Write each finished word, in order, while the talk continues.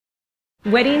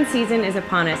Wedding season is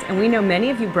upon us, and we know many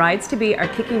of you brides-to-be are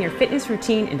kicking your fitness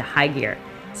routine into high gear.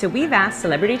 So we've asked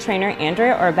celebrity trainer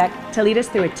Andrea Orbeck to lead us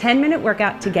through a 10-minute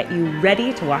workout to get you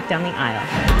ready to walk down the aisle.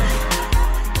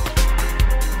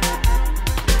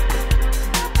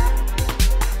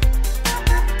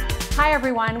 Hi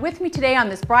everyone, with me today on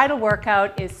this bridal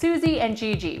workout is Susie and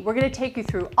Gigi. We're going to take you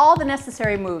through all the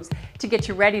necessary moves to get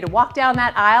you ready to walk down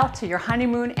that aisle to your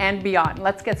honeymoon and beyond.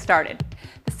 Let's get started.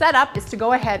 The setup is to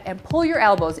go ahead and pull your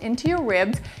elbows into your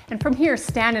ribs, and from here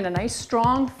stand in a nice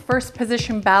strong first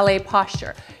position ballet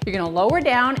posture. You're going to lower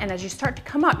down, and as you start to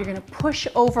come up, you're going to push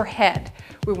overhead.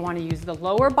 We want to use the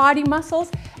lower body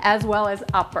muscles as well as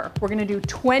upper. We're going to do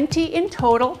 20 in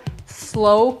total,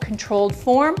 slow controlled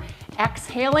form,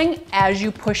 exhaling as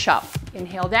you push up.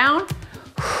 Inhale down,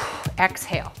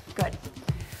 exhale. Good.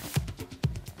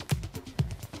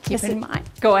 Keep in mind.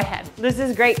 Go ahead. This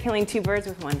is great, killing two birds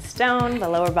with one stone, the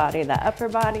lower body, the upper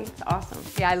body. It's awesome.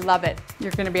 Yeah, I love it.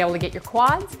 You're going to be able to get your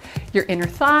quads, your inner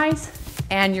thighs,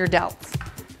 and your delts.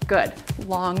 Good.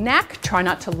 Long neck. Try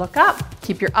not to look up.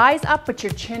 Keep your eyes up, but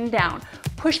your chin down.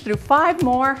 Push through 5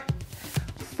 more.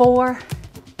 4.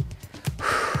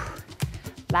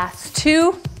 Last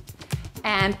 2.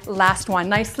 And last one.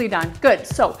 Nicely done. Good.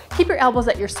 So keep your elbows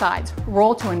at your sides.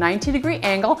 Roll to a 90-degree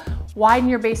angle. Widen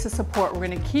your base of support. We're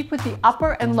going to keep with the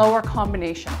upper and lower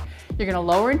combination. You're going to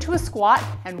lower into a squat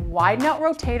and widen out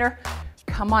rotator.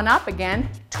 Come on up again.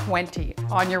 20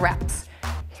 on your reps.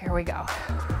 Here we go.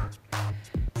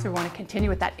 So we want to continue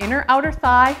with that inner outer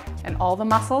thigh and all the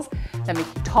muscles that make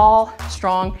you tall,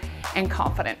 strong, and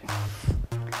confident.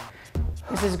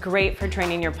 This is great for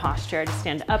training your posture to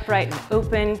stand upright and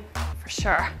open. For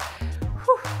sure.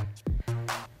 Whew.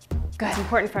 Good. It's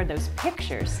important for those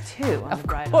pictures too. Of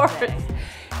course.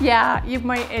 Yeah, you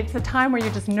might. It's a time where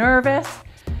you're just nervous.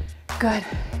 Good.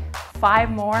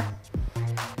 5 more.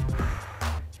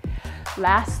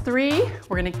 Last 3.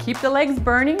 We're going to keep the legs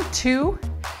burning. 2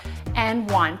 and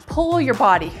 1. Pull your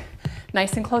body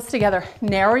nice and close together.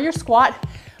 Narrow your squat.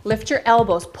 Lift your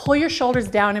elbows. Pull your shoulders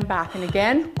down and back. And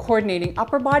again, coordinating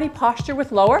upper body posture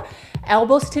with lower.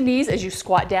 Elbows to knees as you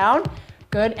squat down.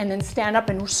 Good, and then stand up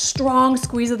and strong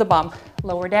squeeze of the bum.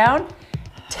 Lower down,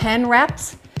 10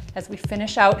 reps as we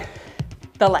finish out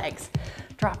the legs.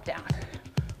 Drop down.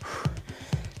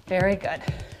 Very good.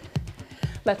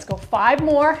 Let's go 5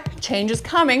 more. Change is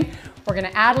coming. We're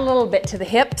gonna add a little bit to the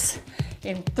hips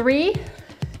in 3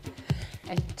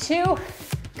 and 2.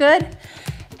 Good,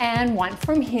 and 1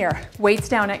 from here. Weights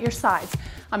down at your sides.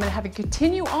 I'm gonna have you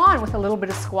continue on with a little bit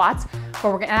of squats,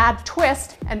 but we're gonna add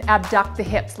twist and abduct the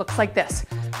hips. Looks like this.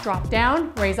 Drop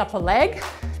down, raise up a leg,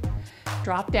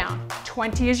 drop down.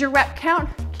 20 is your rep count.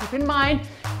 Keep in mind,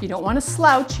 you don't wanna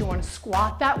slouch, you wanna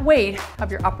squat that weight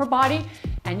of your upper body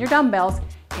and your dumbbells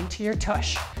into your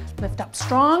tush. Lift up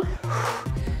strong,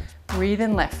 breathe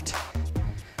and lift.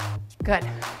 Good.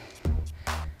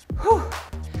 Whew.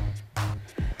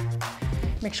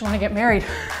 Makes you wanna get married.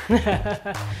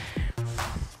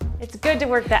 It's good to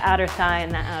work the outer thigh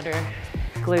and the outer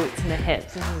glutes and the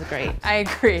hips. This is great. I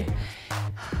agree.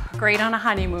 Great on a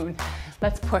honeymoon.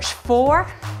 Let's push 4,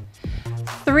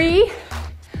 3,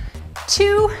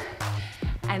 2,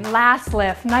 and last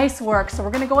lift. Nice work. So we're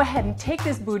going to go ahead and take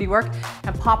this booty work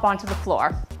and pop onto the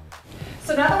floor.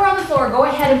 So now that we're on the floor, go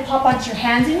ahead and pop onto your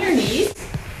hands and your knees.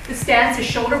 The stance is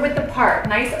shoulder width apart.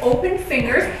 Nice open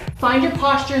fingers. Find your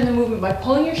posture in the movement by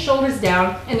pulling your shoulders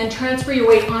down and then transfer your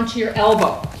weight onto your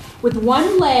elbow. With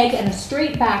one leg and a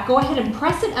straight back, go ahead and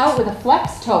press it out with a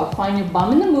flex toe. Find your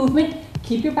bum in the movement,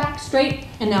 keep your back straight,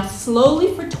 and now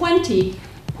slowly for 20,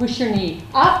 push your knee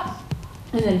up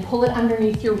and then pull it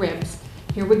underneath your ribs.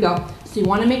 Here we go. So you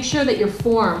want to make sure that your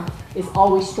form is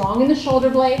always strong in the shoulder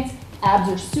blades, abs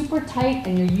are super tight,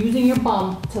 and you're using your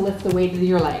bum to lift the weight of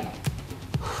your leg.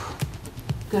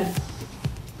 Good.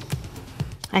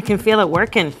 I can feel it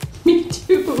working. Me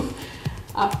too.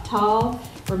 Up tall.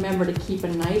 Remember to keep a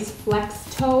nice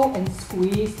flex toe and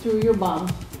squeeze through your bum.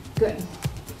 Good.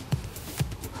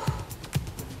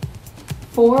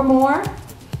 4 more.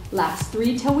 Last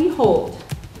 3 till we hold.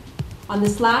 On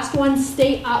this last one,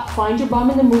 stay up. Find your bum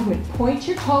in the movement. Point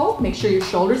your toe. Make sure your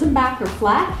shoulders and back are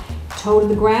flat. Toe to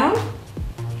the ground.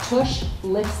 Tush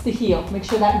lifts the heel. Make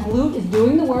sure that glute is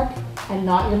doing the work and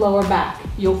not your lower back.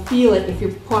 You'll feel it if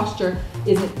your posture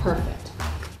isn't perfect.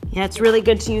 Yeah, it's really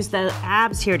good to use the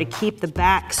abs here to keep the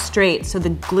back straight so the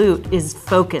glute is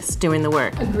focused doing the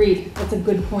work. Agreed. That's a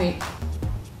good point.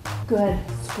 Good.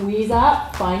 Squeeze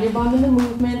up. Find your bum in the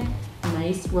movement.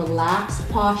 Nice relaxed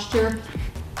posture.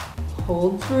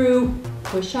 Hold through.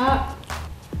 Push up.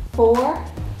 4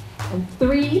 and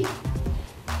 3,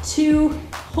 2.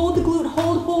 Hold the glute.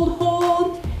 Hold, hold, hold.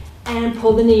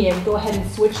 pull the knee in. Go ahead and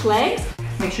switch legs.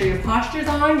 Make sure your posture's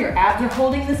on, your abs are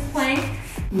holding this plank.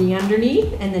 Knee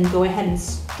underneath, and then go ahead and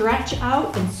stretch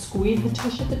out and squeeze the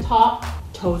tush at the top.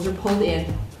 Toes are pulled in.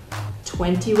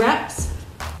 20 reps.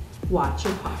 Watch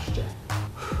your posture.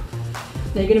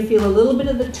 Now you're gonna feel a little bit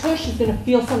of the tush. You're gonna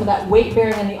feel some of that weight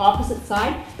bearing on the opposite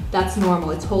side. That's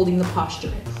normal, it's holding the posture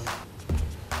in.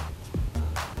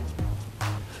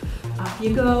 Up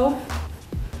you go.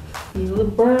 Feel the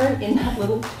burn in that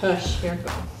little tush. Here it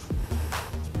goes.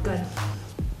 Good.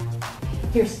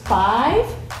 Here's 5.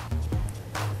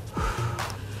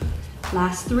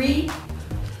 Last 3.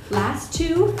 Last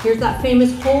 2. Here's that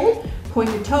famous hold. Point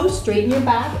your toes, straighten your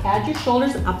back, add your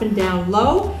shoulders up and down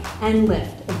low, and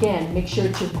lift. Again, make sure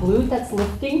it's your glute that's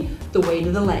lifting the weight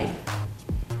of the leg.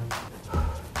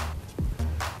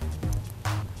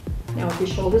 Now if your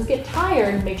shoulders get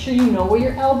tired, make sure you know where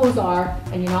your elbows are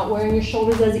and you're not wearing your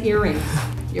shoulders as earrings.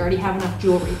 You already have enough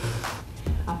jewelry.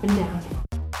 Up and down.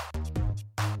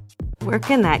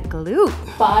 Working that glute.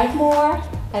 5 more,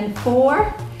 and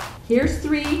 4. Here's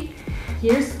 3,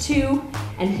 here's 2,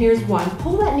 and here's 1.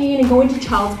 Pull that knee in and go into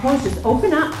child's pose. Just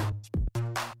open up.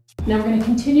 Now we're going to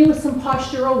continue with some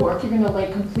postural work. You're going to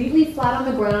lay completely flat on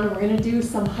the ground, and we're going to do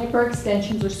some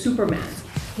hyperextensions or supermans.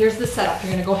 Here's the setup.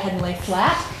 You're going to go ahead and lay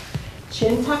flat,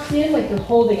 chin tucked in like you're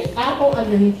holding an apple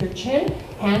underneath your chin,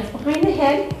 hands behind the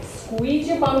head, squeeze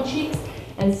your bum cheeks,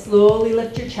 and slowly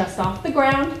lift your chest off the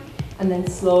ground, and then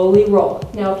slowly roll.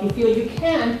 Now if you feel you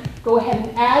can, go ahead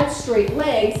and add straight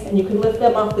legs, and you can lift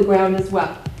them off the ground as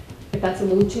well. If that's a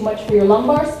little too much for your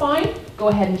lumbar spine, go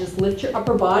ahead and just lift your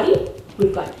upper body.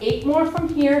 We've got 8 more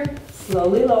from here.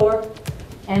 Slowly lower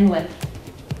and lift.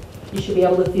 You should be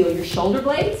able to feel your shoulder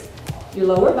blades, your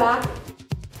lower back,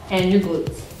 and your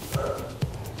glutes.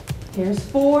 Here's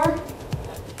 4.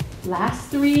 Last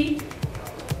 3.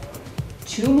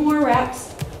 2 more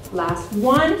reps. Last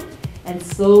 1. And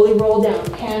slowly roll down.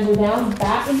 Hands are down,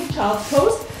 back into child's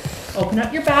pose. Open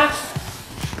up your back.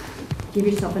 Give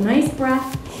yourself a nice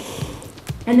breath.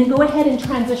 And then go ahead and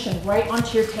transition right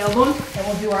onto your tailbone, and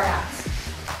we'll do our abs.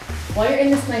 While you're in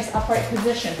this nice upright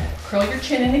position, curl your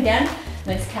chin in again.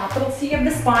 Nice capital C of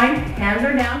the spine, hands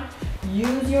are down.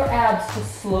 Use your abs to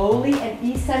slowly and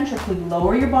eccentrically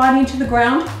lower your body into the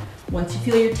ground. Once you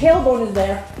feel your tailbone is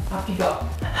there, up you go.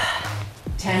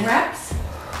 10 reps.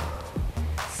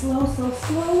 Slow, slow,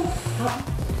 slow. Up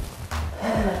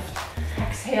and lift.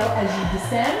 Exhale as you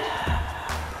descend.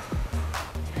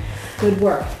 Good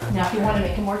work. Now if you want to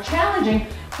make it more challenging,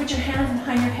 put your hands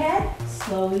behind your head,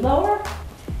 slowly lower,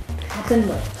 up and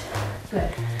lift. Good.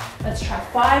 Let's try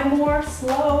 5 more,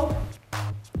 slow.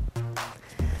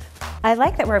 I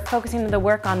like that we're focusing the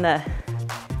work on the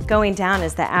going down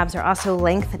as the abs are also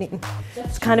lengthening.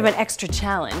 It's kind of an extra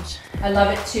challenge. I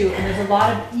love it too, and there's a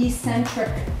lot of eccentric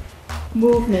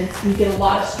movements. You get a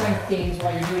lot of strength gains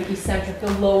while you're doing eccentric,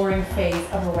 the lowering phase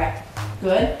of a rep.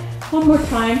 Good. One more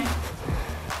time.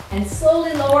 And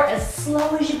slowly lower as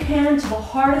slow as you can to the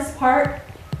hardest part.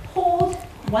 Hold.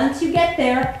 Once you get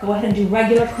there, go ahead and do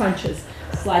regular crunches.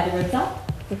 Slide the ribs up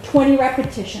for 20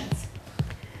 repetitions.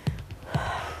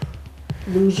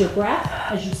 Lose your breath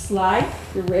as you slide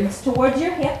your ribs towards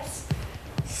your hips.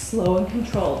 Slow and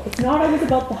controlled. It's not always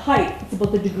about the height, it's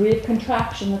about the degree of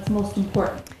contraction that's most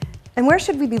important. And where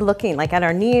should we be looking? Like at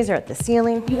our knees or at the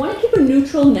ceiling? You want to keep a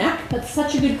neutral neck. That's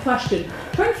such a good question.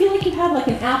 Try and feel like you have like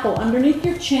an apple underneath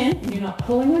your chin. And you're not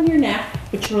pulling on your neck,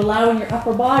 but you're allowing your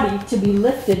upper body to be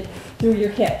lifted through your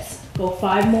hips. Go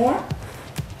 5 more.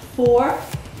 4.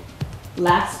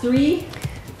 Last 3.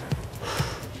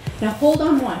 Now hold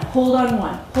on 1. Hold on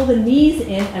 1. Pull the knees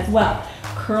in as well.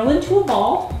 Curl into a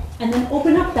ball and then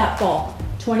open up that ball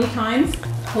 20 times.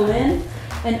 Pull in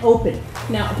and open.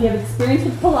 Now, if you have experience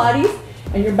with Pilates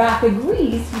and your back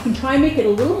agrees, you can try and make it a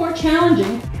little more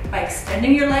challenging by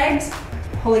extending your legs,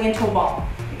 pulling into a ball.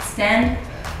 Extend,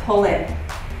 pull in.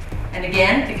 And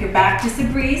again, if your back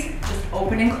disagrees, just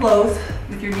open and close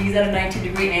with your knees at a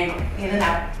 90-degree angle, in and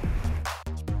out.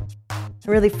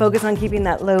 Really focus on keeping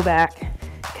that low back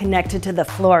connected to the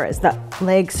floor as the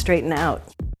legs straighten out.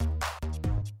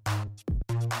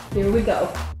 Here we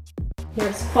go.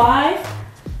 Here's 5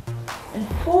 and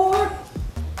 4.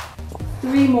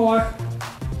 3 more,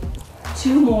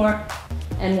 2 more,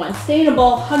 and 1. Stay in a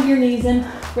ball, hug your knees in,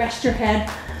 rest your head,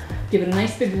 give it a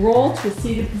nice big roll to a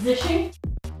seated position.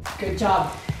 Good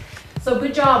job. So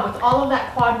good job with all of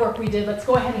that quad work we did. Let's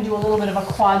go ahead and do a little bit of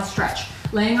a quad stretch.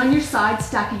 Laying on your side,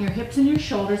 stacking your hips and your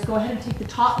shoulders. Go ahead and take the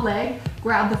top leg,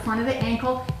 grab the front of the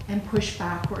ankle, and push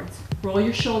backwards. Roll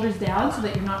your shoulders down so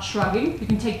that you're not shrugging. You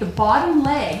can take the bottom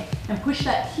leg and push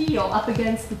that heel up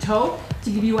against the toe to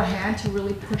give you a hand to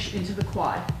really push into the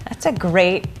quad. That's a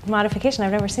great modification.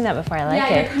 I've never seen that before. I like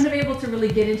it. Yeah, you're kind of able to really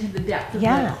get into the depth of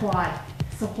the quad.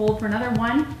 So hold for another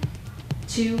 1,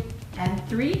 2, and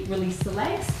 3. Release the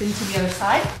legs, spin to the other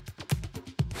side.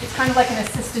 It's kind of like an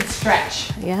assisted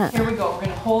stretch. Yeah. Here we go. We're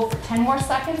going to hold for 10 more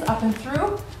seconds, up and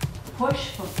through. Push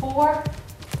for 4,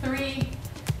 3,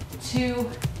 2,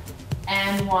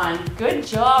 and 1. Good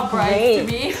job, Bryce, to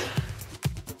me.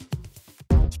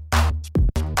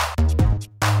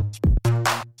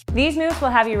 These moves will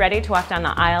have you ready to walk down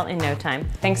the aisle in no time.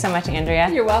 Thanks so much, Andrea.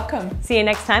 You're welcome. See you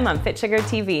next time on FitSugar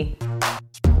TV.